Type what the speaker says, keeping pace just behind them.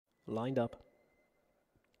lined up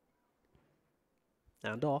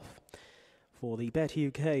and off. For the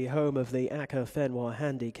BetUK, home of the Acca-Fenwa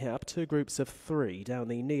Handicap, two groups of three. Down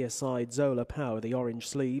the near side, Zola Power, the orange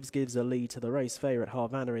sleeves, gives a lead to the race favourite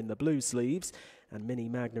Havana in the blue sleeves, and Mini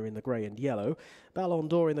Magna in the grey and yellow. Ballon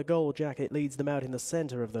d'Or in the gold jacket leads them out in the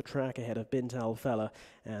centre of the track ahead of BetUK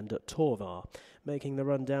and TORVAR. Making the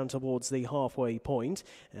run down towards the halfway point,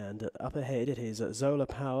 and up ahead it is Zola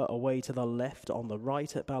Power away to the left, on the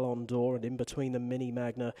right at Ballon d'Or, and in between the Mini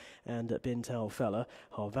Magna and BetUK.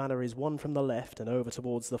 Havana is one from the left and over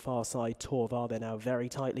towards the far side TORVAR. They're now very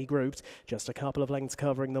tightly grouped, just a couple of lengths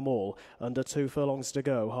covering them all. Under 2 furlongs to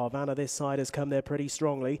go. Havana this side has come there pretty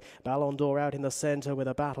strongly. Ballon d'Or out in the centre with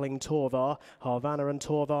a battling TORVAR. Havana and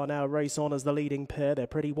TORVAR now race on as the leading pair. They're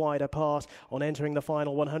pretty wide apart on entering the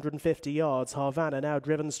final 150 yards. Havana now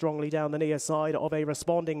driven strongly down the near side of a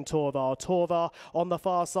responding TORVAR. TORVAR on the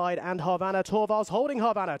far side and Havana. TORVAR's holding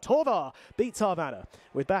Havana. TORVAR beats Havana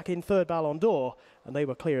with back in third Ballon d'Or, and they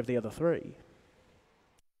were clear of the other three.